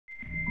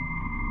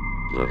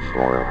The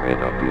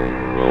formidable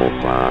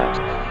robot.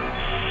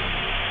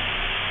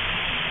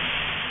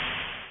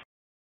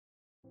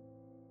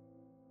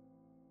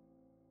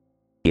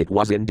 It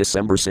was in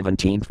December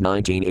 17,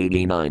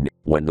 1989,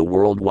 when the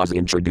world was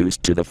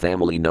introduced to the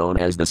family known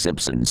as the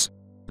Simpsons.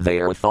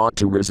 They are thought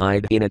to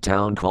reside in a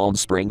town called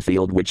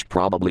Springfield, which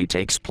probably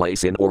takes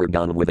place in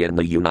Oregon within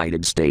the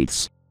United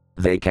States.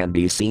 They can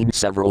be seen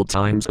several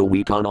times a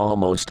week on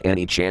almost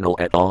any channel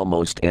at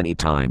almost any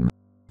time.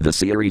 The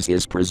series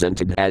is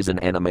presented as an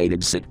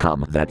animated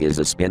sitcom that is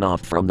a spin-off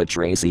from The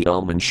Tracy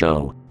Ullman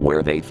Show,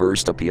 where they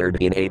first appeared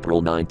in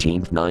April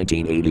 19,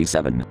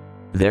 1987.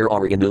 There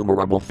are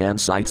innumerable fan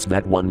sites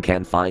that one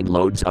can find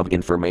loads of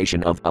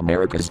information of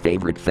America's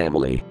favorite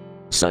family.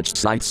 Such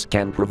sites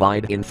can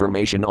provide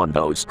information on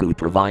those who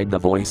provide the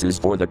voices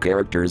for the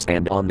characters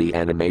and on the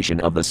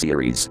animation of the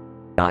series.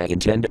 I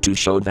intend to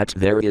show that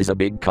there is a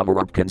big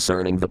cover-up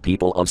concerning the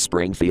people of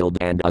Springfield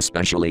and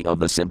especially of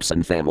the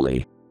Simpson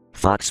family.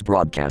 Fox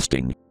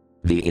Broadcasting,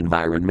 the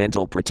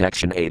Environmental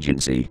Protection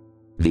Agency,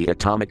 the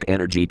Atomic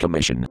Energy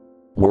Commission,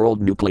 World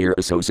Nuclear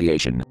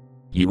Association,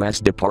 U.S.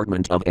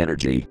 Department of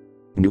Energy,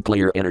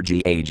 Nuclear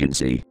Energy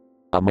Agency,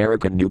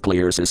 American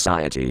Nuclear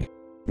Society,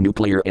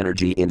 Nuclear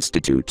Energy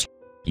Institute,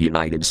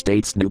 United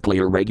States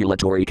Nuclear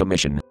Regulatory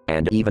Commission,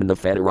 and even the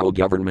federal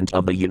government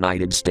of the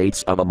United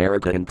States of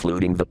America,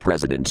 including the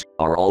President,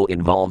 are all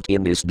involved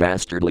in this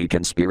dastardly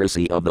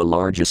conspiracy of the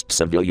largest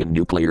civilian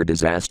nuclear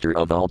disaster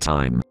of all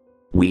time.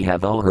 We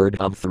have all heard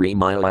of 3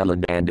 Mile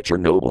Island and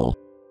Chernobyl,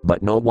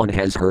 but no one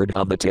has heard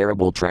of the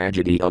terrible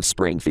tragedy of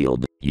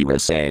Springfield,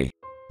 USA.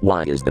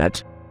 Why is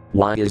that?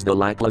 Why is the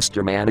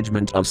lackluster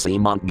management of C.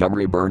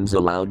 Montgomery Burns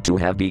allowed to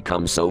have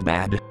become so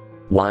bad?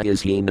 Why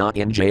is he not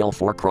in jail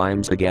for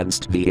crimes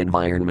against the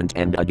environment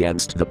and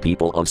against the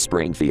people of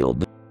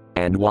Springfield?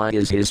 And why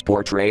is his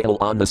portrayal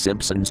on The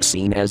Simpsons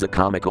seen as a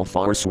comical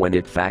farce when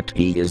in fact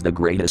he is the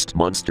greatest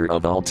monster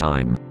of all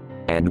time?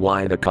 And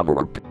why the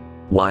cover-up?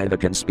 Why the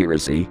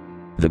conspiracy?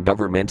 The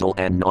governmental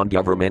and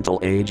non-governmental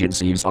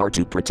agencies are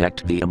to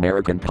protect the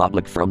American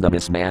public from the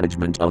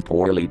mismanagement of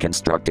poorly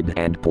constructed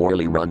and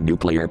poorly run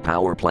nuclear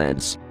power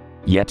plants.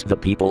 Yet the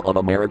people of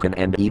America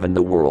and even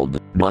the world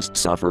must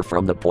suffer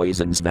from the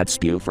poisons that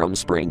spew from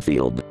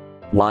Springfield.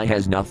 Why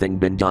has nothing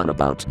been done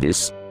about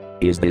this?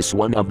 Is this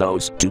one of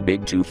those too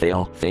big to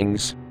fail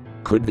things?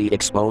 Could the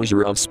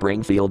exposure of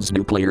Springfield's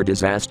nuclear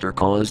disaster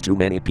cause too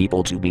many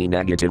people to be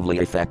negatively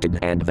affected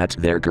and that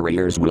their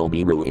careers will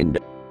be ruined?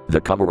 The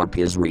cover-up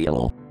is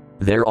real.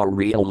 There are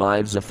real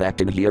lives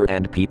affected here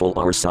and people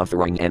are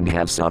suffering and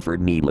have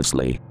suffered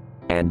needlessly.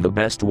 And the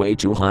best way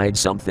to hide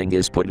something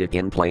is put it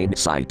in plain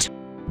sight.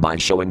 By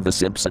showing The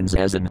Simpsons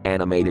as an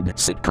animated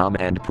sitcom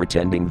and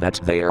pretending that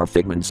they are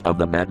figments of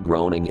the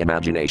mad-groaning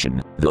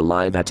imagination, the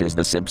lie that is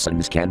The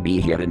Simpsons can be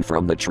hidden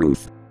from the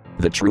truth.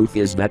 The truth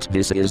is that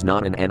this is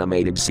not an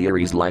animated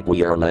series like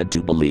we are led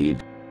to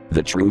believe.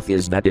 The truth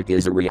is that it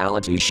is a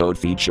reality show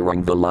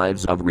featuring the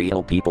lives of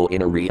real people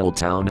in a real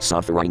town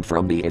suffering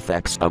from the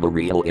effects of a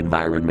real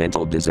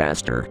environmental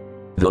disaster.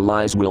 The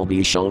lies will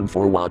be shown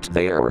for what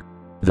they are.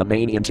 The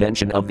main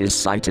intention of this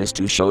site is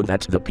to show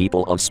that the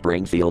people of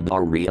Springfield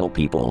are real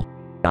people.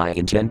 I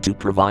intend to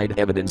provide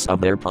evidence of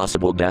their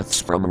possible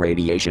deaths from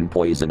radiation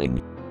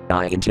poisoning.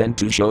 I intend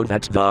to show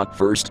that the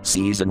first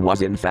season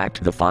was in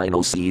fact the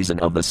final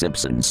season of The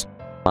Simpsons.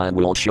 I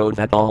will show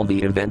that all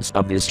the events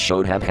of this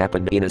show have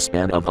happened in a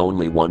span of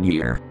only 1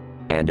 year.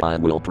 And I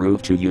will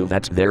prove to you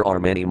that there are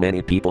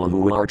many people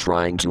who are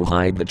trying to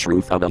hide the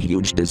truth of a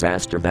huge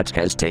disaster that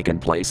has taken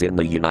place in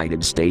the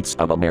United States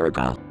of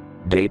America.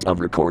 Date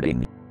of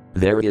recording.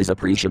 There is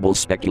appreciable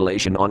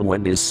speculation on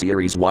when this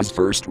series was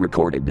first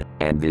recorded,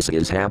 and this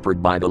is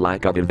hampered by the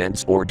lack of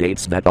events or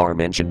dates that are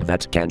mentioned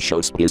that can show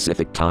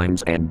specific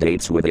times and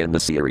dates within the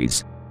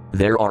series.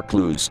 There are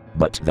clues,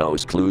 but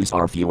those clues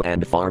are few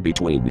and far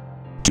between.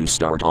 To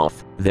start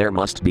off, there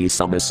must be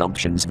some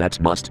assumptions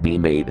that must be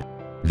made.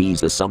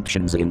 These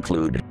assumptions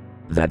include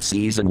that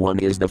Season 1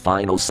 is the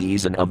final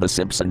season of The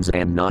Simpsons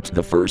and not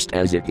the first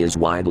as it is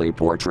widely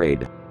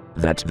portrayed.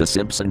 That The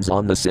Simpsons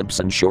on The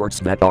Simpsons shorts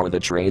that are The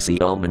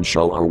Tracy Ullman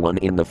Show are one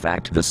in the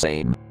fact the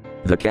same.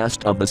 The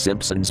cast of The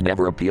Simpsons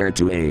never appear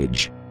to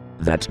age.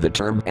 That the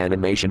term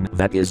animation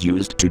that is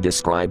used to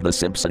describe The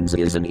Simpsons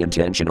is an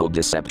intentional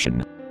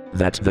deception.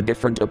 That the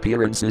different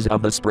appearances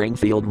of the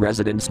Springfield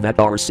residents that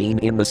are seen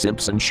in The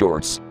Simpsons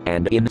shorts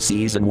and in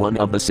Season 1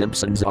 of The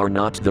Simpsons are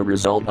not the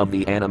result of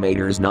the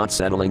animators not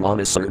settling on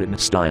a certain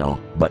style,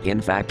 but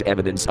in fact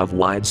evidence of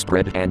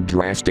widespread and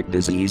drastic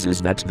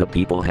diseases that the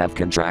people have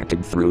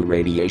contracted through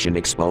radiation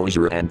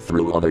exposure and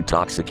through other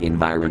toxic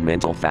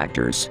environmental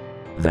factors.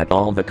 That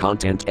all the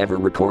content ever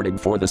recorded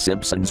for The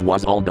Simpsons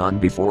was all done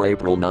before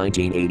April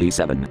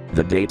 1987,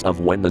 the date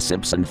of when the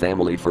Simpson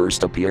family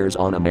first appears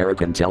on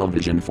American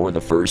television for the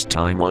first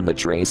time on The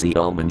Tracy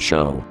Ullman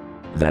Show.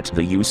 That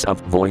the use of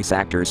voice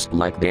actors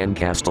like Dan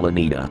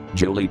Castellaneta,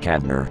 Julie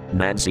Kavner,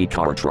 Nancy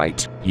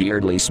Cartwright,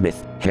 Yeardley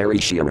Smith, Harry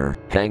Shearer,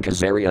 Hank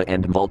Azaria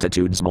and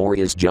multitudes more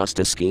is just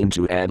a scheme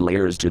to add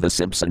layers to The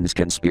Simpsons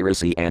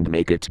conspiracy and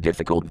make it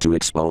difficult to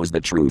expose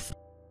the truth.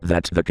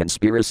 That the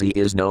conspiracy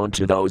is known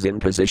to those in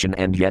position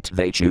and yet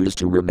they choose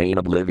to remain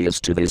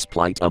oblivious to this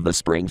plight of the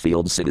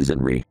Springfield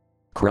citizenry.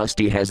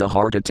 Krusty has a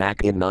heart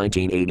attack in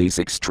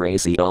 1986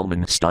 Tracy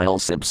Ullman-style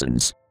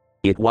Simpsons.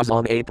 It was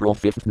on April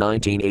 5,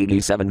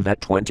 1987 that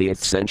 20th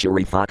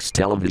Century Fox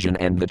Television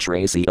and The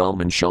Tracy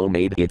Ullman Show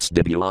made its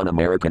debut on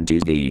American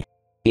TV.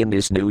 In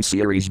this new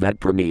series that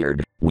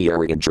premiered, we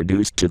are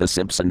introduced to the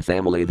Simpson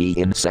family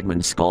in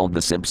segments called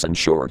The Simpson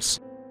Shorts.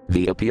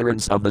 The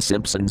appearance of The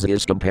Simpsons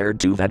is compared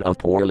to that of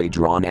poorly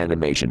drawn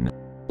animation.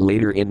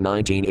 Later in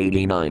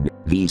 1989,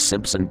 these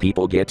Simpson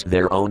people get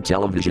their own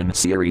television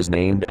series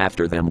named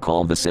after them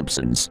called The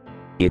Simpsons.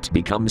 It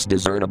becomes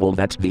discernible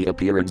that the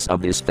appearance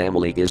of this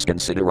family is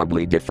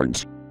considerably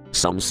different.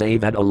 Some say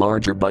that a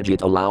larger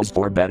budget allows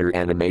for better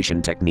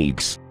animation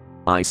techniques.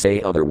 I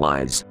say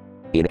otherwise.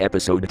 In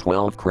episode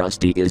 12,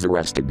 Krusty is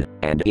arrested,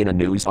 and in a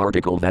news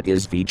article that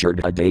is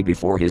featured a day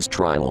before his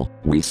trial,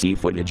 we see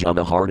footage of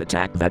a heart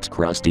attack that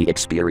Krusty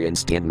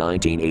experienced in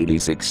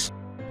 1986.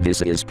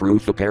 This is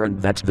proof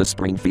apparent that the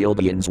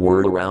Springfieldians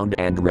were around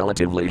and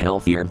relatively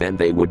healthier than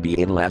they would be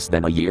in less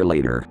than a year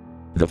later.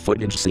 The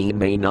footage seen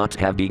may not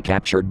have been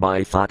captured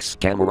by Fox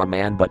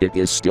cameraman, but it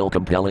is still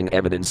compelling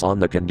evidence on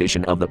the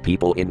condition of the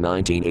people in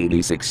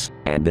 1986,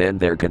 and then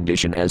their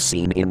condition as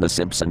seen in The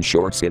Simpson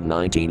Shorts in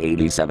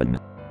 1987.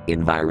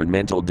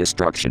 Environmental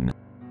destruction.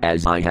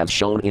 As I have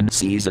shown in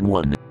Season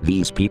 1,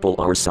 these people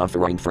are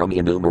suffering from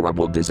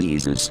innumerable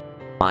diseases.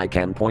 I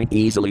can point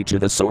easily to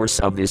the source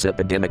of this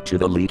epidemic to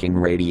the leaking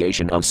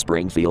radiation of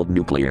Springfield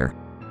Nuclear.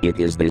 It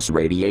is this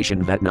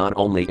radiation that not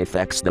only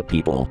affects the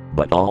people,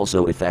 but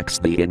also affects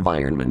the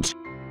environment.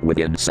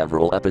 Within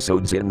several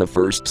episodes in the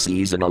first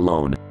season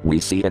alone, we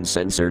see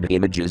uncensored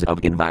images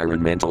of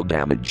environmental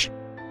damage.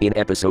 In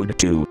episode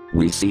 2,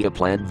 we see a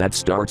plant that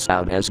starts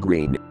out as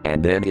green,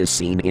 and then is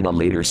seen in a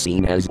later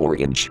scene as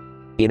orange.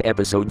 In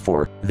episode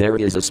 4, there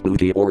is a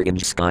spooky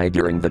orange sky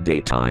during the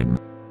daytime.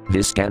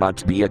 This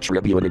cannot be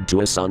attributed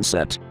to a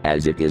sunset,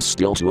 as it is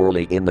still too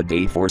early in the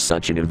day for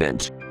such an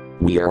event.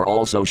 We are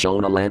also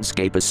shown a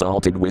landscape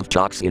assaulted with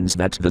toxins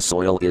that the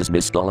soil is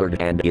miscolored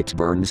and it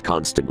burns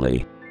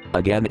constantly.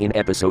 Again in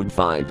episode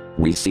 5,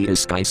 we see a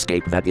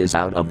skyscape that is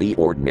out of the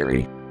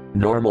ordinary.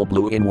 Normal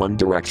blue in one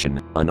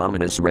direction, an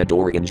ominous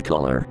red-orange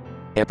color.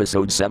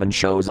 Episode 7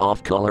 shows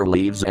off-color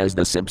leaves as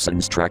the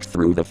Simpsons trek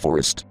through the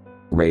forest.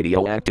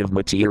 Radioactive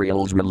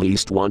materials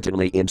released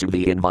wantonly into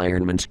the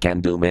environment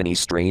can do many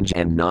strange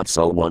and not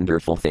so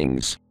wonderful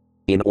things.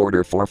 In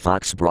order for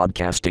Fox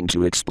Broadcasting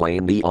to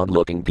explain the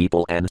odd-looking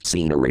people and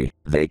scenery,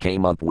 they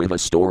came up with a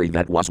story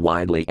that was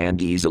widely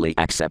and easily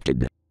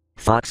accepted.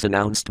 Fox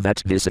announced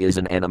that this is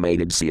an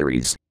animated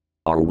series.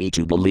 Are we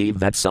to believe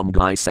that some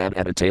guy sat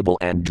at a table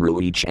and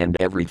drew each and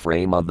every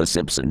frame of The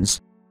Simpsons?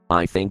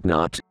 I think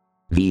not.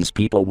 These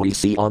people we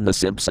see on The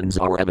Simpsons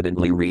are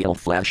evidently real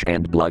flesh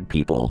and blood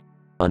people.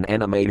 An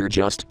animator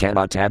just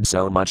cannot add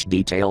so much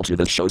detail to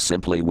the show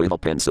simply with a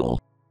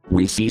pencil.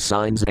 We see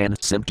signs and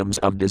symptoms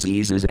of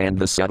diseases and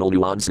the subtle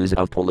nuances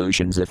of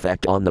pollution's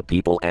effect on the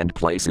people and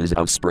places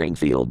of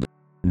Springfield.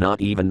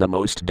 Not even the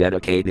most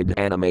dedicated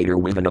animator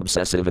with an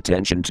obsessive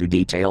attention to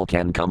detail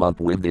can come up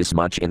with this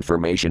much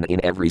information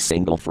in every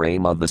single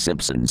frame of The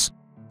Simpsons.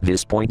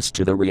 This points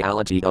to the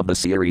reality of the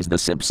series The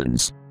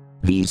Simpsons.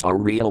 These are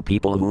real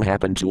people who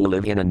happen to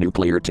live in a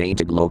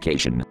nuclear-tainted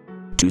location.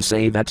 To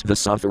say that the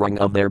suffering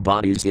of their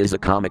bodies is a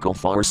comical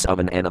farce of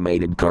an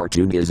animated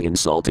cartoon is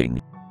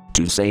insulting.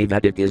 To say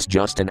that it is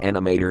just an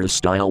animator's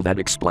style that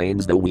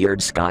explains the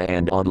weird sky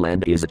and odd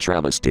land is a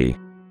travesty.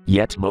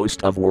 Yet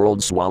most of the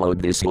world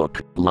swallowed this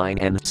hook, line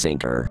and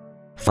sinker.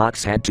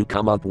 Fox had to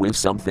come up with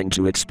something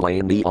to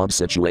explain the odd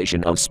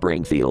situation of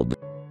Springfield.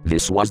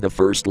 This was the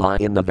first lie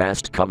in the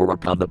vast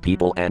cover-up of the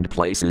people and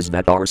places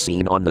that are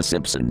seen on The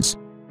Simpsons.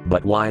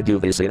 But why do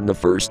this in the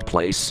first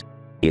place?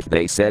 If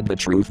they said the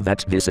truth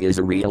that this is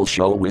a real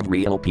show with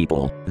real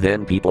people,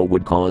 then people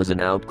would cause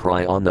an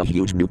outcry on the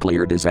huge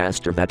nuclear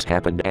disaster that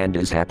happened and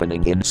is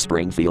happening in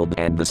Springfield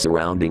and the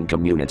surrounding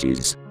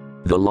communities.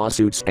 The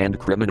lawsuits and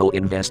criminal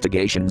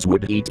investigations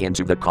would eat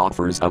into the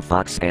coffers of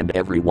Fox and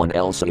everyone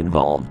else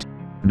involved.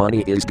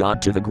 Money is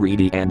God to the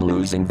greedy, and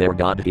losing their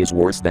God is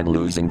worse than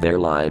losing their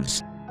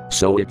lives.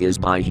 So it is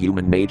by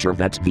human nature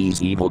that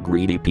these evil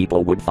greedy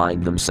people would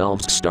find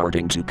themselves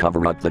starting to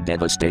cover up the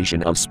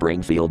devastation of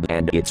Springfield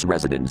and its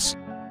residents.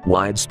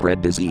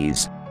 Widespread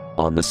disease.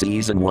 On the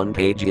Season 1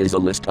 page is a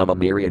list of a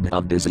myriad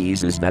of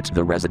diseases that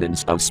the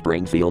residents of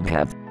Springfield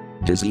have.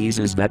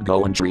 Diseases that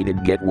go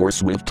untreated get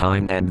worse with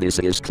time, and this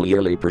is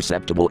clearly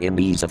perceptible in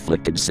these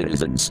afflicted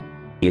citizens.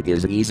 It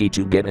is easy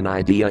to get an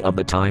idea of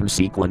the time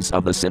sequence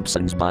of The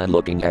Simpsons by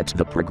looking at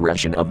the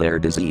progression of their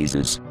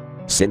diseases.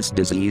 Since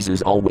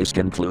diseases always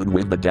conclude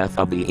with the death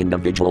of the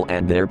individual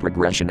and their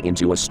progression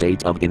into a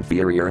state of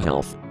inferior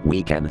health,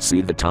 we can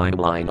see the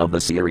timeline of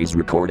the series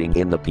recording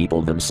in the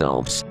people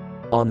themselves.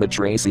 On the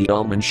Tracy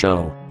Ullman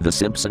Show, The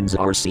Simpsons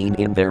are seen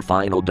in their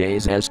final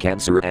days as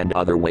cancer and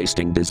other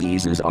wasting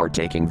diseases are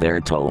taking their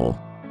toll.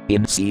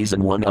 In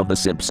Season 1 of The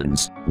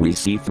Simpsons, we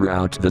see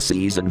throughout the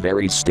season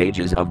various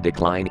stages of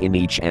decline in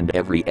each and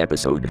every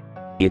episode.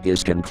 It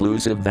is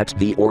conclusive that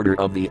the order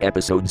of the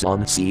episodes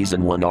on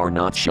season 1 are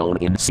not shown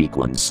in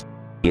sequence.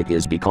 It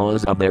is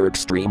because of their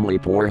extremely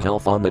poor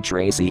health on the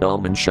Tracy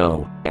Ullman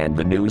show, and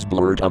the news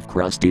blurt of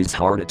Krusty's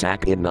heart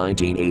attack in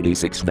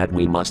 1986 that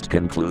we must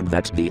conclude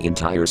that the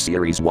entire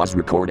series was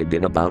recorded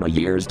in about a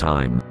year's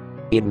time.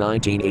 In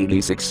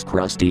 1986,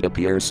 Krusty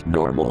appears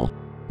normal.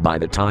 By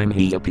the time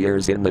he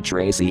appears in the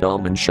Tracy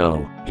Ullman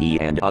show,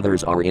 he and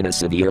others are in a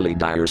severely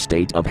dire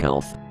state of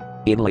health.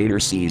 In later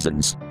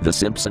seasons, The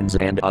Simpsons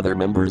and other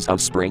members of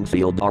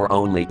Springfield are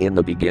only in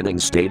the beginning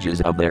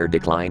stages of their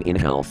decline in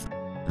health.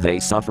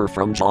 They suffer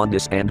from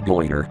jaundice and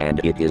goiter,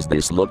 and it is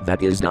this look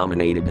that is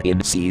dominated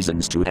in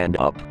seasons 2 and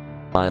up.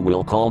 I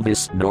will call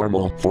this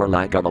normal for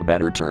lack of a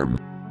better term.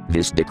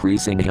 This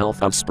decreasing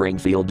health of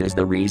Springfield is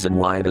the reason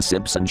why the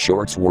Simpsons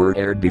shorts were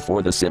aired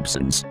before The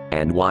Simpsons,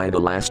 and why the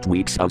last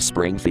weeks of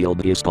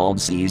Springfield is called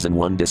season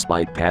 1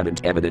 despite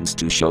patent evidence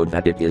to show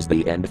that it is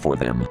the end for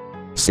them.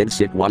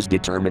 Since it was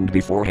determined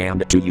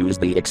beforehand to use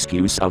the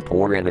excuse of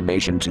poor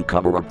animation to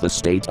cover up the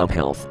state of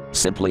health,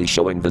 simply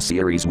showing the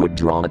series would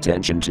draw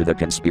attention to the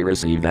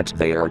conspiracy that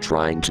they are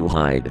trying to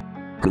hide.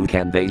 Who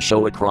can they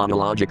show a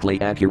chronologically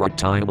accurate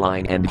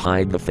timeline and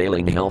hide the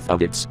failing health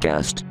of its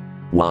cast?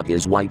 What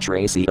is why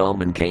Tracy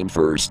Ullman came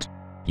first?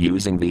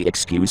 Using the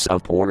excuse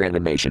of poor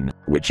animation,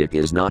 which it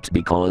is not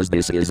because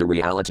this is a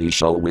reality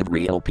show with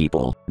real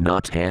people,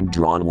 not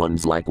hand-drawn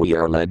ones like we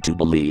are led to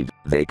believe,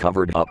 they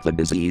covered up the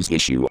disease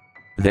issue.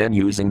 Then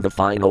using the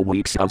final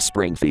weeks of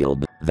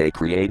Springfield, they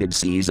created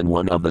season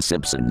 1 of The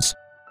Simpsons.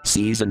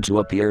 Season 2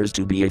 appears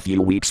to be a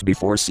few weeks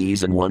before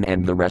season 1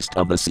 and the rest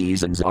of the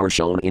seasons are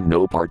shown in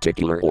no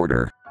particular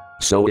order.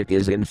 So it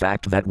is in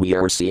fact that we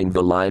are seeing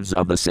the lives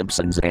of The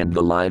Simpsons and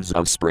the lives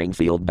of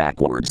Springfield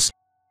backwards.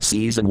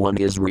 Season 1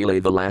 is really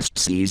the last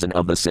season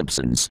of The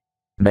Simpsons.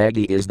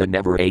 Maggie is the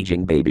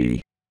never-aging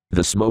baby.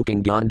 The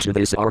smoking gun to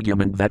this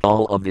argument that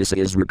all of this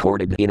is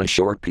recorded in a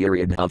short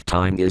period of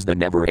time is the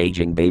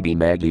never-aging baby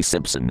Maggie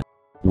Simpson.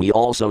 We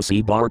also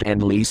see Bart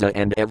and Lisa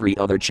and every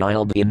other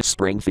child in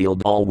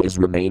Springfield always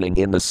remaining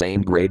in the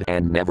same grade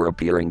and never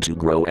appearing to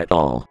grow at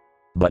all.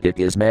 But it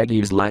is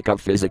Maggie's lack of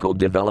physical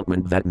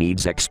development that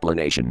needs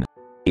explanation.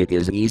 It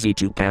is easy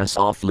to pass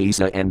off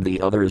Lisa and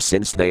the others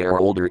since they are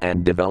older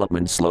and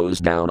development slows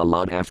down a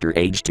lot after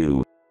age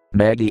 2.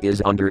 Maggie is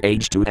under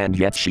age 2 and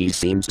yet she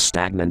seems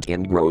stagnant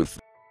in growth.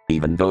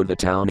 Even though the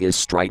town is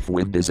strife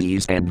with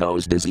disease and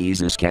those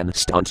diseases can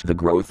stunt the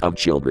growth of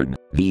children,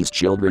 these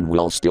children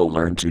will still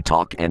learn to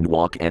talk and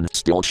walk and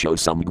still show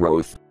some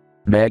growth.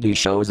 Maggie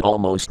shows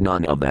almost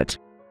none of that.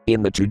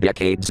 In the 2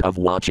 decades of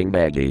watching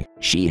Maggie,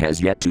 she has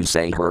yet to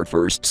say her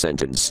first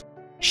sentence.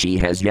 She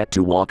has yet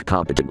to walk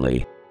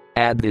competently.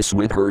 Add this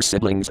with her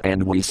siblings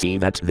and we see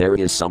that there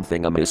is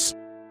something amiss.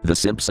 The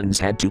Simpsons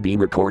had to be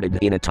recorded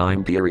in a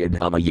time period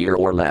of a year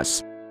or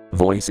less.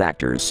 Voice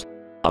actors.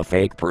 A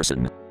fake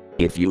person.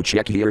 If you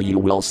check here you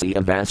will see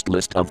a vast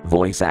list of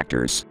voice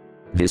actors.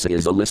 This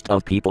is a list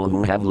of people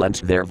who have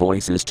lent their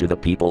voices to the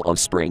people of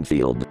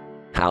Springfield.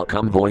 How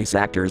come voice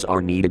actors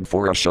are needed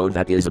for a show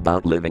that is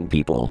about living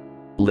people?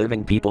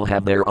 Living people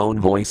have their own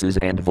voices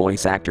and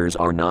voice actors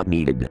are not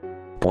needed.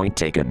 Point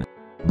taken.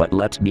 But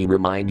let me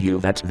remind you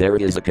that there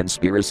is a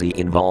conspiracy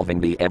involving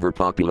the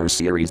ever-popular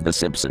series The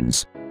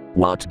Simpsons.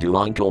 What do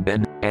Uncle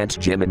Ben, Aunt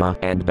Jemima,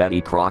 and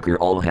Betty Crocker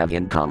all have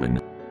in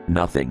common?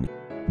 Nothing.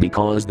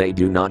 Because they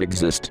do not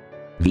exist.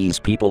 These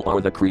people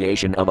are the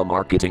creation of a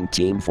marketing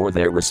team for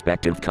their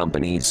respective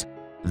companies.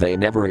 They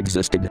never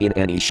existed in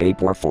any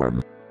shape or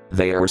form.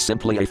 They are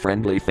simply a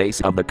friendly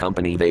face of the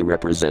company they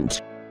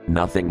represent.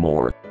 Nothing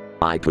more.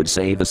 I could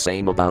say the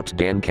same about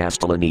Dan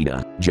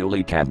Castellaneta,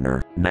 Julie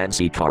Kavner,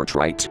 Nancy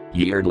Cartwright,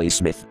 Yeardley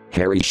Smith,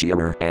 Harry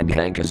Shearer and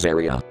Hank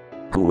Azaria.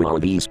 Who are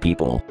these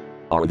people?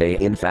 Are they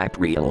in fact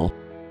real?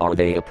 Are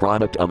they a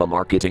product of a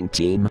marketing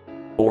team?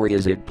 Or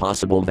is it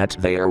possible that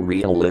they are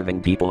real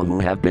living people who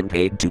have been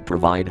paid to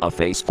provide a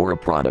face for a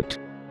product?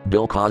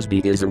 Bill Cosby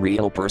is a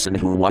real person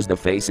who was the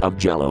face of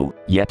Jell-O,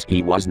 yet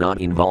he was not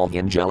involved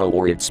in Jell-O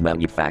or its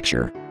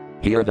manufacture.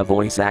 Here the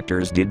voice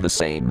actors did the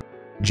same.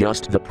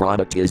 Just the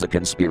product is a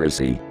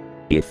conspiracy.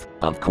 If,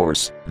 of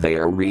course, they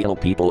are real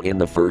people in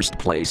the first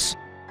place.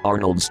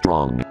 Arnold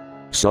Strong.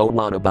 So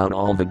what about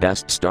all the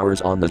guest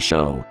stars on the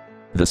show?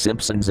 The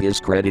Simpsons is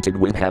credited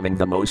with having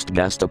the most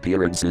guest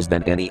appearances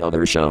than any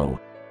other show.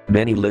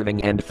 Many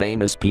living and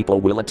famous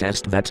people will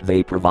attest that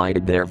they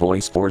provided their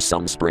voice for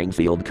some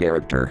Springfield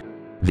character.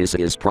 This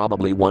is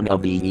probably one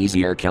of the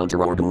easier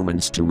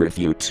counter-arguments to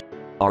refute.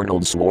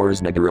 Arnold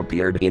Schwarzenegger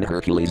appeared in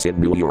Hercules in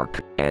New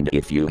York, and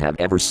if you have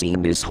ever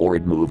seen this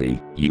horrid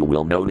movie, you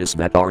will notice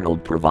that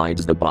Arnold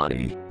provides the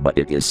body, but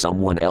it is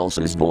someone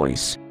else's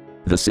voice.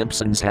 The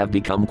Simpsons have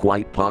become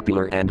quite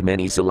popular and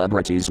many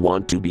celebrities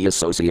want to be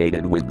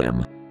associated with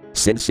them.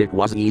 Since it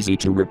was easy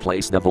to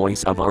replace the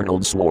voice of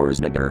Arnold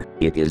Schwarzenegger,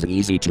 it is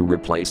easy to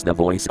replace the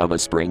voice of a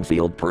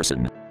Springfield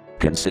person.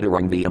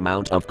 Considering the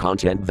amount of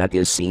content that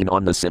is seen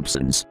on The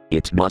Simpsons,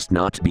 it must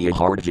not be a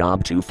hard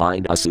job to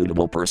find a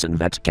suitable person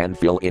that can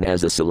fill in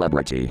as a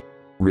celebrity.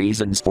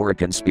 Reasons for a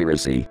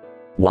conspiracy.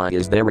 Why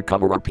is there a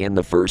cover-up in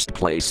the first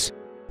place?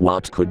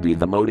 What could be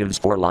the motives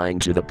for lying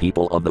to the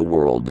people of the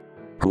world?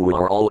 Who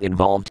are all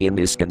involved in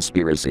this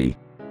conspiracy?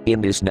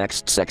 In this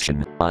next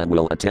section, I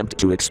will attempt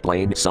to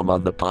explain some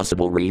of the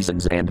possible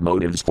reasons and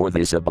motives for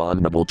this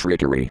abominable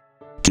trickery.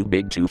 Too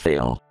big to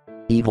fail.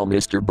 Evil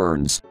Mr.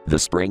 Burns, the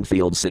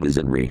Springfield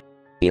citizenry.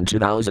 In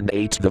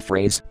 2008, the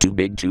phrase "too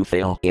big to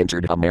fail"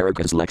 entered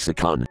America's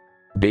lexicon.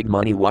 Big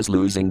money was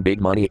losing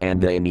big money and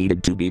they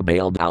needed to be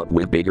bailed out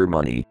with bigger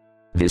money.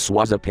 This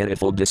was a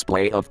pitiful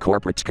display of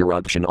corporate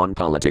corruption on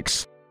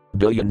politics.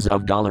 Billions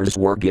of dollars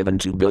were given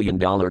to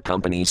billion-dollar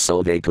companies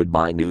so they could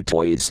buy new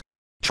toys.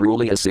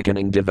 Truly a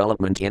sickening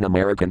development in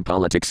American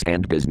politics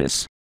and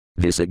business.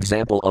 This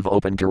example of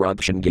open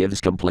corruption gives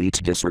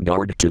complete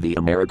disregard to the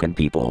American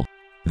people.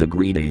 The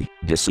greedy,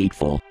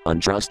 deceitful,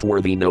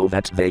 untrustworthy know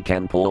that they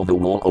can pull the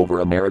wool over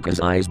America's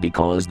eyes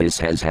because this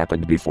has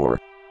happened before.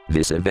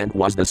 This event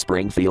was the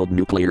Springfield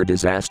nuclear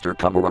disaster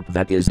cover-up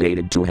that is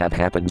dated to have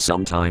happened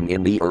sometime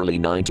in the early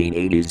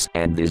 1980s,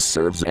 and this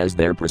serves as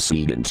their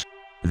precedent.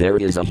 There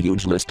is a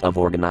huge list of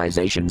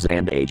organizations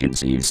and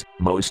agencies,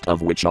 most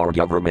of which are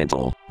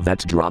governmental,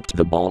 that dropped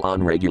the ball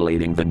on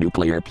regulating the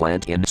nuclear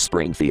plant in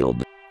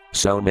Springfield.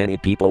 So many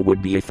people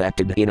would be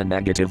affected in a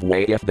negative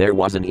way if there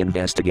was an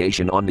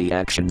investigation on the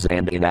actions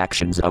and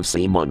inactions of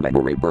Simon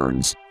Memory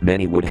Burns.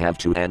 Many would have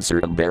to answer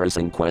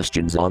embarrassing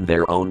questions on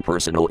their own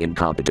personal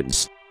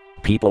incompetence.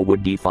 People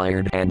would be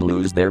fired and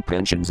lose their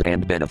pensions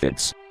and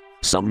benefits.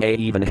 Some may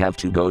even have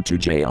to go to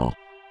jail.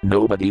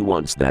 Nobody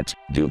wants that,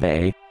 do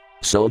they?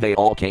 So they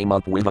all came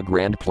up with a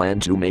grand plan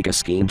to make a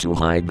scheme to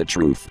hide the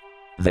truth.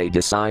 They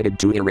decided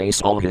to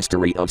erase all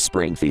history of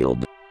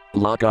Springfield.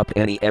 Lock up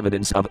any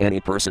evidence of any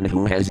person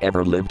who has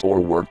ever lived or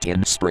worked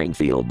in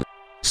Springfield.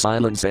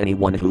 Silence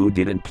anyone who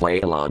didn't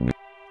play along.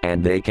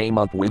 And they came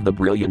up with the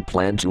brilliant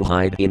plan to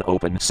hide in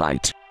open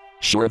sight.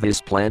 Sure,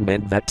 this plan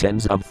meant that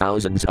tens of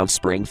thousands of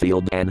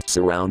Springfield and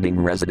surrounding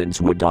residents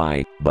would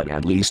die, but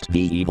at least the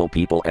evil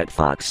people at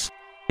Fox,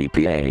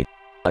 EPA,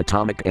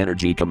 Atomic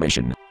Energy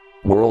Commission,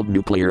 World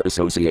Nuclear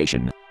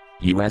Association,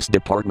 U.S.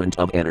 Department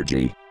of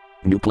Energy,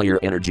 Nuclear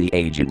Energy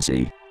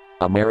Agency,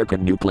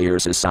 American Nuclear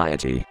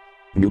Society,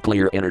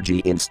 Nuclear Energy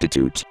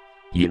Institute,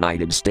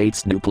 United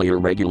States Nuclear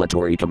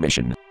Regulatory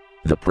Commission,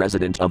 the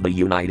President of the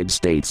United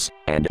States,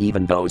 and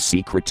even those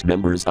secret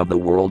members of the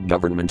world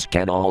government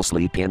can all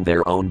sleep in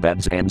their own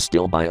beds and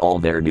still buy all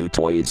their new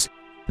toys.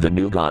 The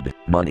new god,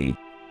 money.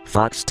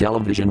 Fox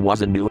Television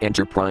was a new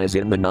enterprise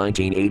in the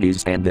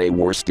 1980s and they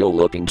were still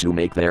looking to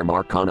make their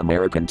mark on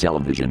American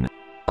television.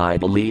 I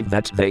believe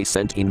that they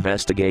sent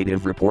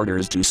investigative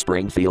reporters to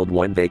Springfield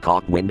when they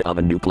caught wind of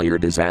a nuclear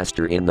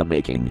disaster in the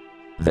making.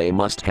 They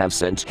must have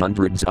sent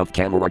hundreds of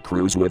camera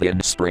crews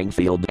within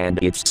Springfield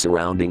and its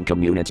surrounding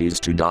communities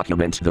to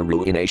document the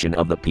ruination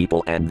of the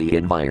people and the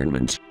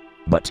environment.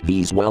 But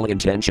these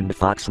well-intentioned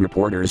Fox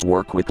reporters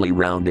were quickly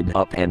rounded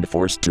up and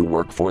forced to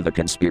work for the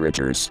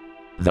conspirators.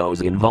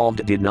 Those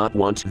involved did not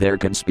want their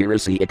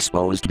conspiracy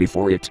exposed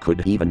before it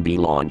could even be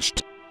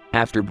launched.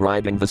 After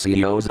bribing the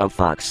CEOs of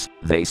Fox,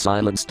 they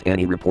silenced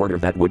any reporter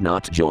that would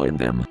not join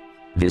them.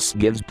 This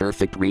gives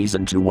perfect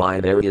reason to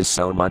why there is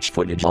so much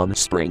footage on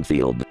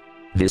Springfield.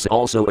 This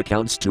also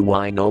accounts to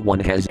why no one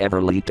has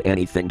ever leaked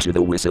anything to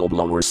the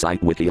whistleblower site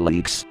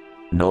WikiLeaks.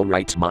 No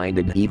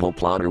right-minded evil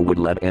plotter would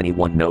let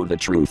anyone know the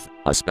truth,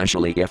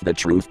 especially if the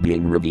truth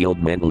being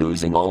revealed meant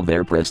losing all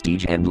their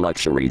prestige and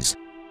luxuries.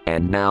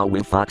 And now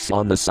with Fox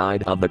on the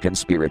side of the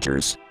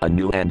conspirators, a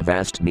new and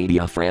vast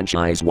media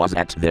franchise was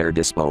at their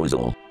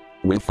disposal.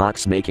 With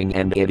Fox making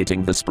and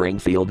editing the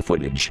Springfield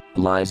footage,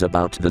 lies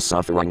about the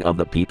suffering of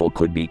the people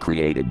could be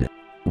created.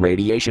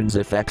 Radiation's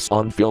effects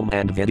on film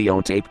and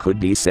videotape could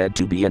be said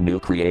to be a new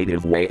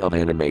creative way of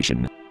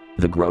animation.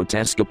 The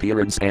grotesque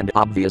appearance and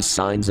obvious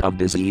signs of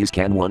disease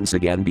can once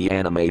again be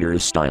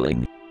animators'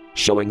 styling.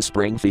 Showing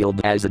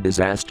Springfield as a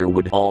disaster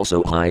would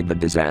also hide the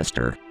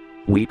disaster.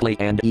 Weekly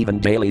and even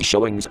daily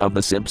showings of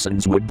The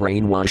Simpsons would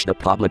brainwash the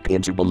public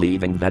into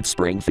believing that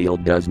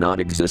Springfield does not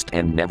exist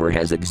and never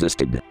has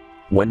existed.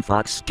 When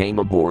Fox came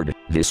aboard,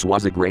 this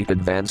was a great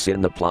advance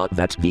in the plot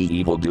that the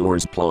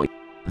evildoers ploy.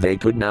 They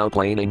could now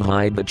plainly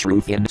hide the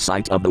truth in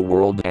sight of the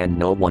world and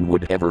no one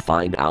would ever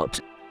find out.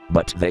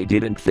 But they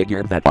didn't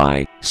figure that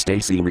I,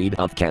 Stacy Reed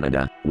of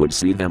Canada, would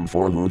see them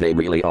for who they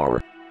really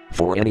are.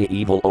 For any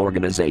evil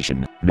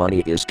organization,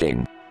 money is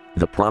king.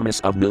 The promise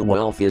of new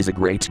wealth is a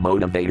great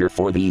motivator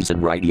for these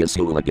unrighteous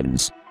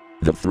hooligans.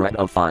 The threat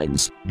of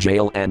fines,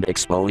 jail and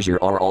exposure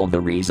are all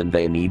the reason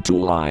they need to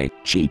lie,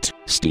 cheat,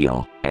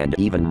 steal, and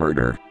even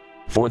murder.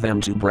 For them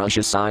to brush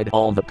aside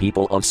all the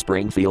people of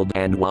Springfield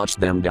and watch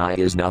them die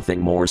is nothing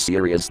more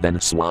serious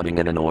than swatting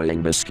an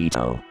annoying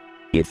mosquito.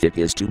 If it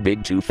is too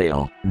big to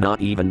fail,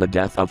 not even the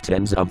death of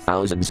tens of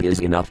thousands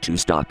is enough to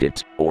stop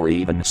it, or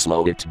even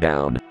slow it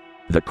down.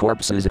 The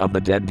corpses of the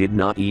dead did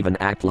not even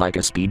act like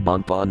a speed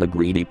bump on the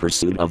greedy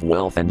pursuit of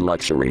wealth and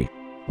luxury.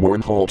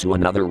 Wormhole to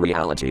another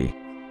reality.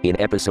 In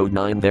episode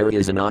 9 there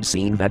is an odd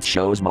scene that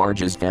shows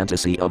Marge's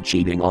fantasy of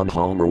cheating on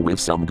Homer with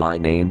some guy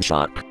named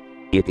Chuck.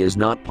 It is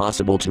not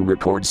possible to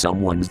record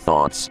someone's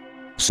thoughts.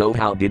 So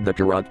how did the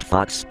corrupt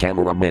Fox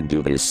cameramen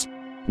do this?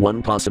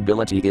 One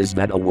possibility is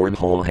that a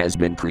wormhole has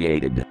been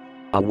created.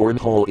 A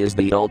wormhole is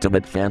the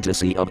ultimate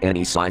fantasy of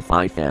any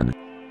sci-fi fan.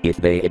 If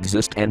they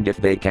exist and if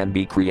they can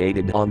be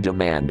created on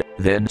demand,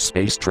 then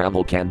space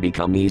travel can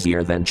become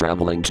easier than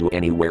traveling to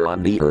anywhere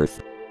on the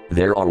Earth.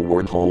 There are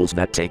wormholes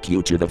that take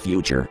you to the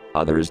future,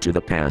 others to the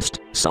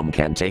past, some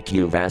can take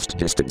you vast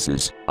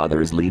distances,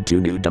 others lead to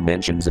new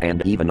dimensions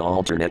and even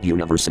alternate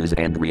universes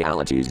and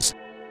realities.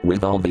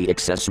 With all the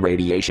excess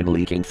radiation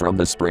leaking from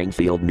the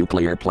Springfield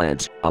nuclear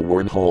plant, a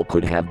wormhole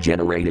could have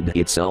generated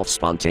itself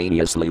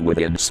spontaneously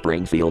within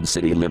Springfield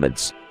city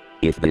limits.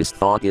 If this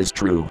thought is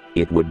true,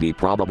 it would be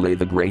probably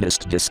the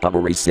greatest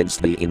discovery since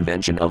the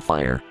invention of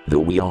fire, the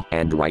wheel,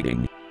 and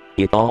writing.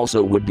 It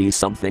also would be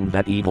something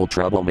that evil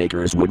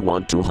troublemakers would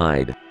want to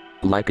hide.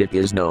 Like it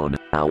is known,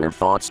 our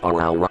thoughts are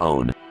our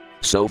own.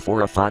 So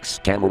for a Fox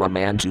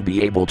cameraman to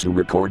be able to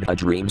record a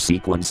dream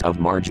sequence of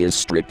Marge is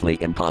strictly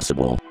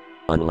impossible.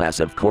 Unless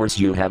of course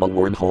you have a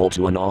wormhole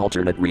to an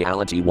alternate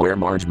reality where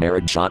Marge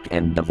married Chuck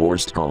and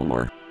divorced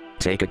Homer.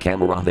 Take a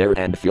camera there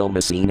and film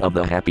a scene of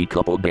the happy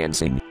couple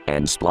dancing,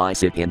 and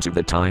splice it into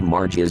the time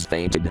Marge is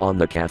fainted on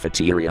the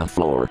cafeteria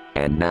floor,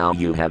 and now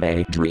you have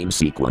a dream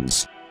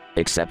sequence.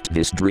 Except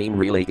this dream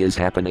really is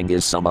happening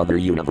in some other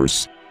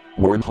universe.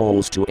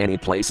 Wormholes to any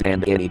place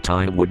and any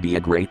time would be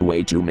a great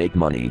way to make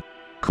money.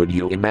 Could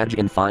you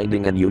imagine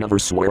finding a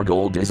universe where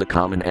gold is as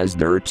common as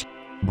dirt?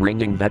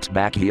 Bringing that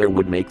back here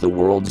would make the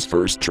world's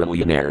first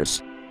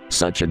trillionaires.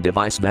 Such a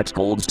device that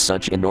holds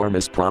such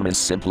enormous promise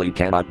simply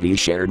cannot be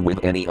shared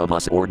with any of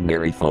us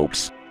ordinary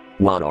folks.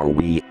 What are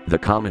we, the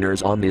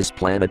commoners on this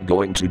planet,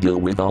 going to do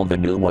with all the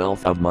new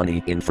wealth of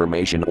money,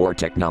 information, or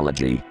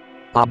technology?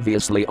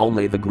 Obviously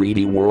only the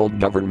greedy world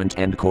government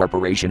and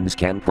corporations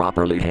can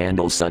properly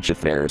handle such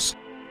affairs.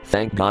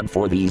 Thank God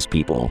for these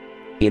people.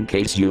 In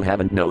case you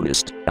haven't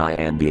noticed, I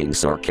am being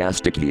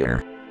sarcastic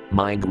here.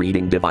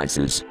 Mind-reading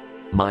devices.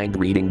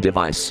 Mind-reading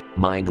device,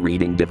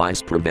 mind-reading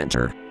device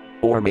preventer.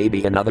 Or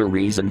maybe another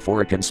reason for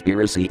a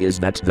conspiracy is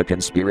that the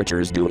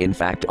conspirators do in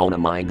fact own a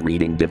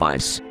mind-reading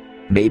device.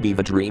 Maybe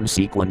the dream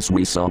sequence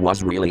we saw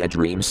was really a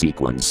dream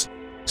sequence.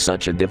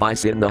 Such a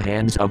device in the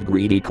hands of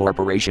greedy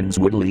corporations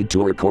would lead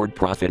to record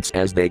profits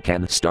as they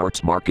can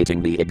start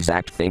marketing the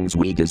exact things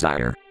we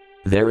desire.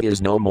 There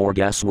is no more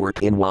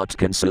guesswork in what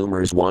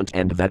consumers want,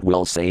 and that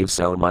will save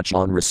so much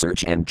on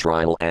research and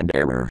trial and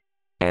error.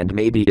 And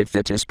maybe if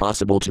it is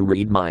possible to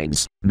read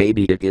minds,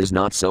 maybe it is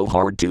not so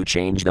hard to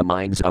change the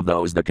minds of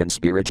those the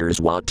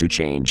conspirators want to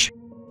change.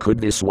 Could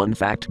this one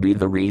fact be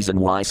the reason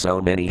why so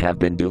many have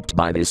been duped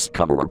by this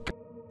cover-up?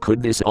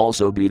 Could this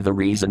also be the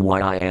reason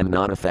why I am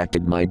not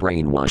affected by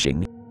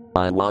brainwashing?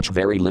 I watch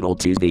very little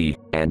TV,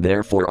 and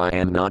therefore I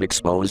am not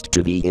exposed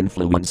to the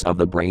influence of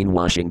the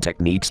brainwashing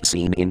techniques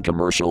seen in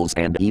commercials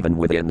and even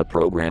within the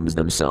programs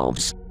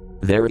themselves.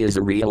 There is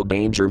a real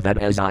danger that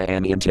as I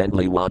am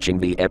intently watching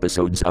the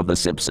episodes of The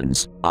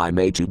Simpsons, I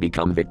may too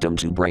become victim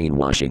to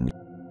brainwashing.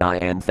 I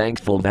am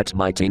thankful that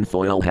my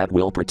tinfoil hat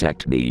will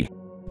protect me.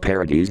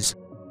 Parodies.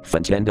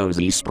 Nintendo's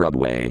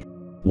Sprubway.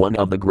 One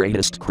of the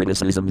greatest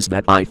criticisms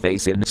that I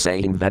face in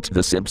saying that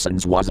The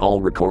Simpsons was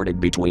all recorded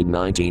between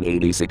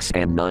 1986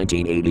 and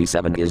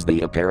 1987 is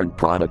the apparent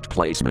product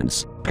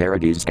placements,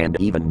 parodies,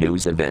 and even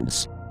news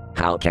events.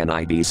 How can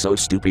I be so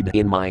stupid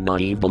in my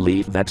naive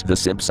belief that The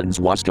Simpsons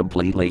was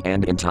completely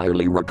and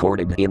entirely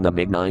recorded in the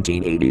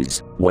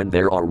mid-1980s, when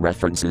there are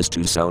references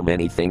to so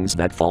many things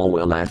that fall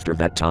well after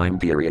that time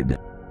period?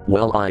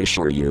 Well, I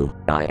assure you,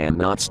 I am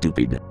not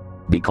stupid.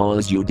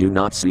 Because you do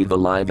not see the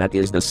lie that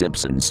is The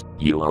Simpsons,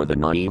 you are the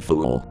naive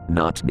fool,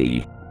 not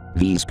me.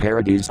 These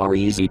parodies are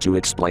easy to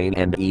explain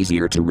and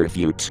easier to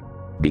refute.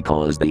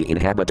 Because the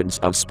inhabitants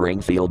of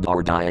Springfield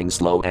are dying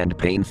slow and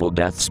painful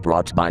deaths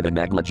brought by the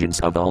negligence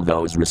of all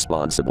those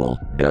responsible,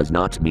 does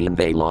not mean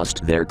they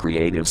lost their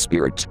creative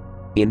spirit.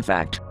 In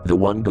fact, the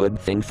one good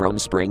thing from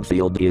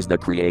Springfield is the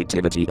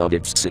creativity of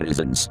its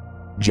citizens.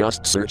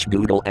 Just search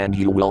Google and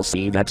you will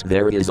see that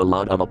there is a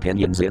lot of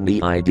opinions in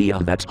the idea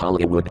that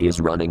Hollywood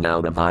is running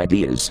out of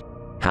ideas.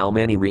 How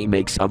many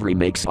remakes of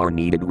remakes are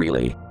needed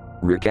really?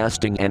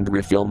 Recasting and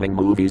refilming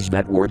movies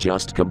that were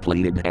just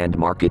completed and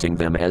marketing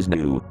them as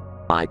new.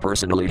 I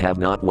personally have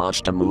not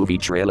watched a movie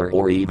trailer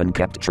or even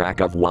kept track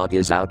of what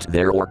is out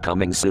there or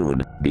coming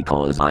soon,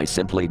 because I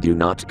simply do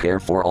not care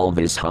for all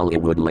this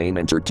Hollywood lame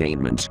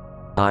entertainment.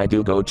 I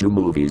do go to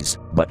movies,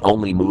 but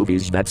only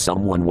movies that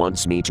someone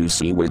wants me to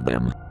see with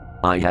them.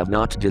 I have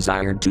not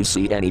desired to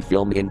see any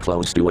film in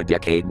close to a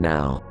decade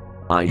now.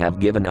 I have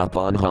given up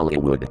on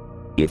Hollywood.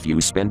 If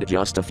you spend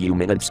just a few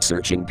minutes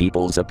searching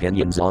people's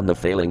opinions on the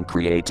failing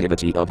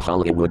creativity of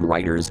Hollywood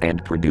writers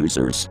and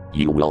producers,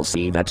 you will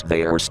see that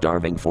they are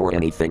starving for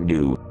anything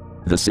new.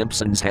 The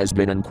Simpsons has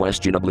been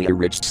unquestionably a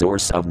rich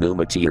source of new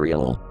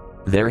material.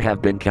 There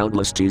have been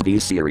countless TV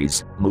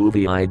series,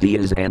 movie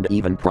ideas, and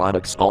even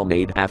products all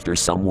made after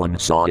someone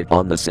saw it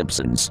on The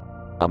Simpsons.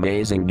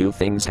 Amazing new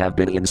things have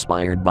been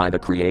inspired by the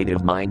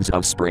creative minds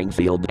of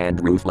Springfield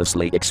and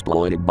ruthlessly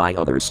exploited by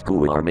others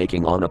who are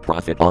making on a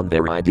profit on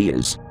their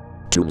ideas.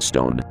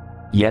 Tombstone.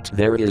 Yet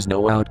there is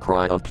no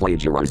outcry of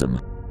plagiarism.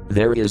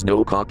 There is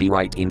no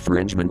copyright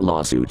infringement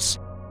lawsuits.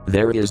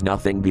 There is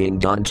nothing being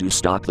done to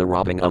stop the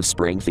robbing of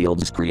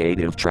Springfield's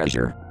creative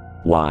treasure.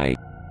 Why?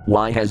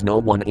 Why has no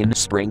one in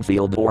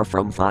Springfield or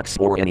from Fox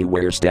or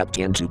anywhere stepped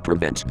in to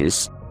prevent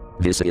this?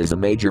 This is a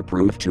major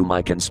proof to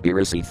my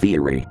conspiracy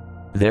theory.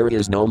 There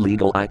is no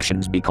legal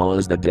actions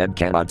because the dead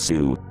cannot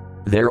sue.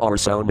 There are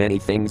so many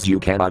things you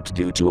cannot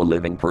do to a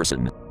living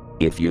person.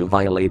 If you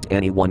violate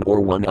any one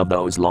or one of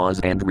those laws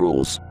and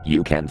rules,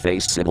 you can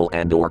face civil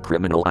and/or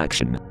criminal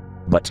action.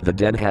 But the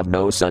dead have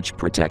no such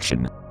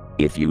protection.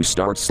 If you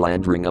start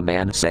slandering a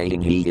man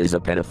saying he is a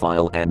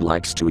pedophile and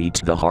likes to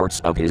eat the hearts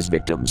of his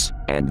victims,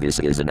 and this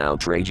is an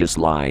outrageous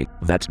lie,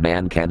 that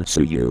man can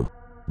sue you.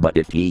 But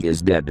if he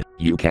is dead,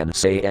 you can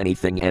say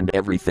anything and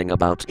everything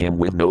about him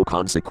with no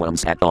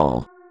consequence at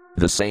all.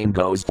 The same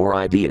goes for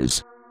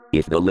ideas.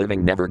 If the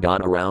living never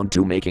got around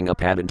to making a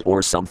patent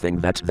or something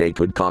that they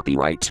could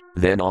copyright,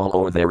 then all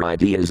or their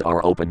ideas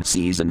are open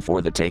season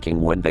for the taking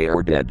when they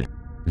are dead.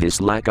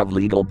 This lack of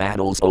legal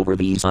battles over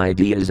these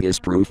ideas is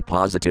proof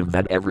positive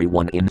that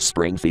everyone in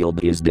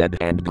Springfield is dead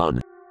and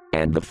gone.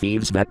 And the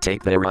thieves that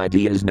take their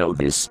ideas know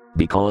this,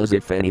 because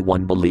if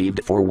anyone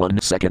believed for 1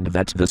 second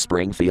that the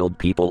Springfield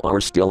people are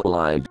still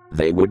alive,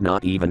 they would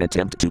not even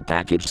attempt to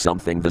package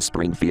something the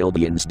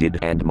Springfieldians did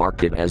and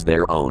mark it as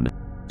their own.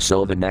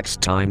 So the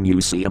next time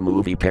you see a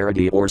movie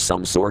parody or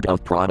some sort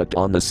of product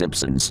on The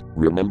Simpsons,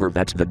 remember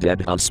that the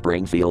dead of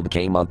Springfield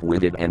came up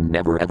with it and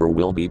never ever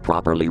will be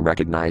properly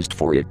recognized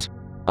for it.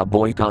 A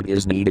boycott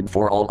is needed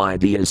for all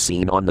ideas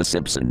seen on The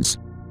Simpsons.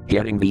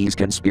 Getting these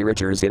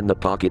conspirators in the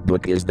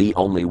pocketbook is the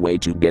only way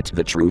to get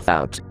the truth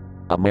out.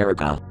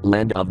 America,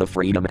 land of the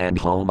freedom and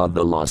home of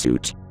the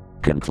lawsuit.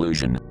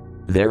 Conclusion.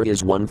 There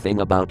is one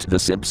thing about The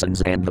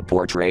Simpsons and the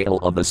portrayal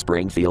of the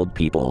Springfield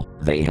people: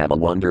 they have a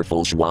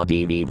wonderful joie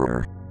de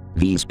vivre.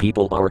 These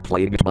people are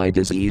plagued by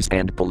disease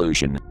and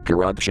pollution,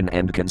 corruption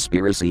and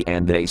conspiracy,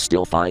 and they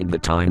still find the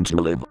time to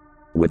live.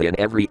 Within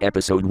every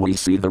episode we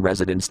see the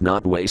residents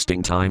not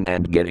wasting time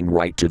and getting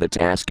right to the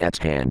task at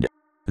hand.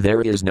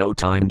 There is no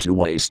time to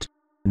waste.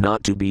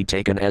 Not to be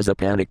taken as a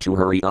panic to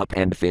hurry up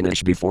and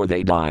finish before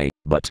they die,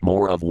 but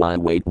more of why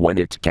wait when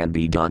it can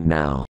be done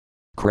now.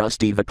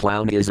 Krusty the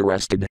Clown is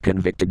arrested,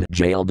 convicted,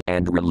 jailed,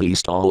 and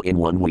released all in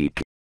 1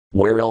 week.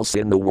 Where else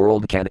in the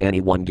world can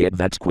anyone get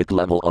that quick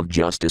level of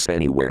justice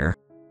anywhere?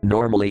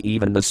 Normally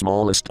even the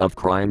smallest of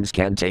crimes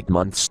can take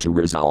months to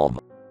resolve.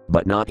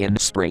 But not in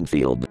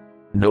Springfield.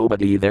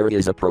 Nobody there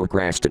is a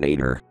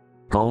procrastinator.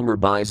 Homer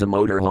buys a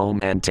motorhome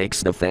and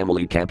takes the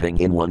family camping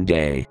in 1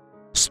 day.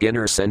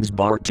 Skinner sends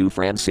Bart to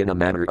France in a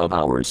matter of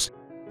hours.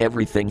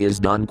 Everything is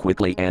done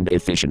quickly and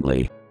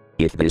efficiently.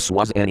 If this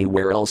was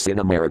anywhere else in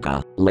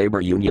America, labor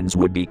unions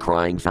would be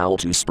crying foul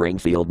to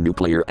Springfield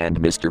Nuclear and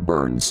Mr.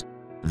 Burns.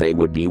 They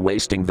would be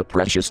wasting the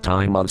precious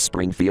time of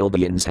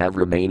Springfieldians have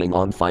remaining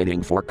on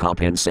fighting for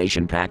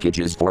compensation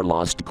packages for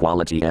lost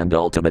quality and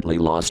ultimately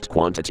lost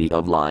quantity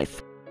of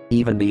life.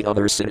 Even the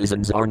other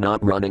citizens are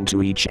not running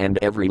to each and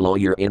every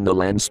lawyer in the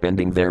land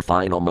spending their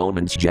final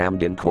moments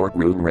jammed in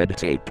courtroom red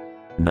tape.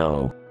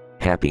 No.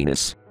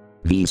 Happiness.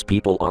 These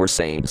people are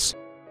saints.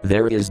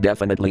 There is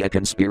definitely a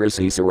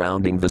conspiracy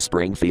surrounding the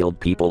Springfield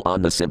people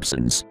on The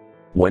Simpsons.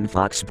 When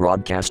Fox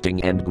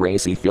Broadcasting and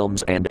Gracie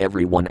Films and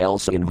everyone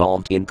else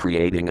involved in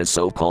creating a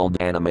so-called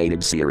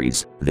animated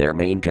series, their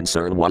main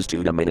concern was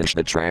to diminish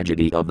the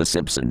tragedy of The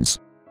Simpsons.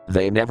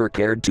 They never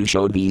cared to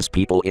show these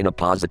people in a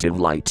positive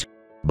light.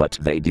 But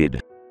they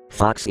did.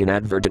 Fox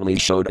inadvertently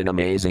showed an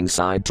amazing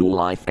side to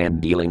life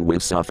and dealing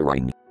with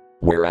suffering.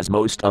 Whereas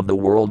most of the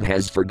world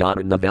has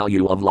forgotten the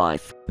value of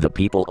life, the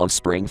people of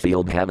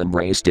Springfield have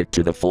embraced it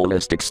to the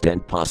fullest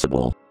extent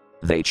possible.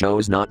 They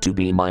chose not to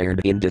be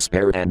mired in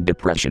despair and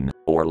depression,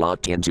 or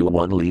locked into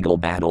one legal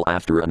battle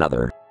after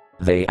another.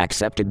 They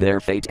accepted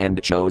their fate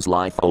and chose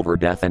life over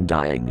death and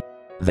dying.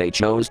 They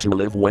chose to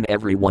live when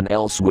everyone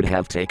else would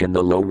have taken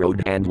the low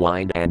road and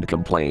whined and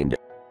complained.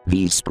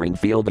 These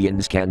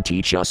Springfieldians can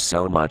teach us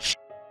so much.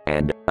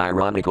 And,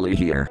 ironically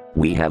here,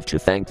 we have to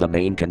thank the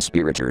main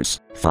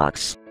conspirators,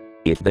 Fox.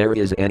 If there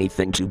is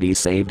anything to be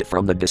saved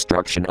from the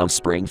destruction of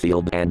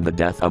Springfield and the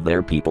death of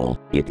their people,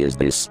 it is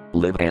this: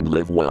 live and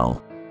live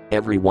well.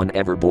 Everyone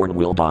ever born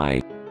will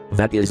die.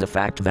 That is a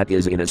fact that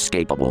is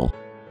inescapable.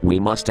 We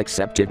must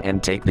accept it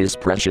and take this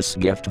precious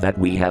gift that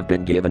we have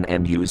been given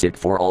and use it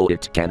for all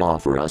it can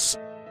offer us.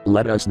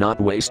 Let us not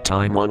waste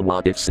time on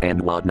what ifs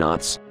and what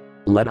nots.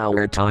 Let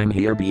our time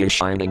here be a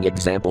shining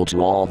example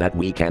to all that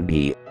we can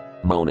be.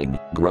 Moaning,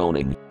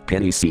 groaning,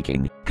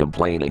 pity-seeking,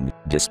 complaining,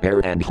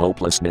 despair and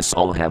hopelessness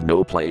all have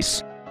no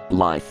place.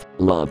 Life,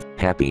 love,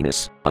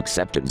 happiness,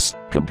 acceptance,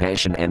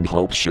 compassion and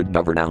hope should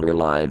govern our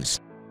lives.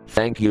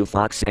 Thank you,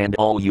 Fox, and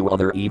all you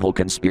other evil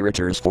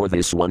conspirators, for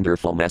this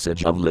wonderful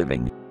message of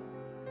living.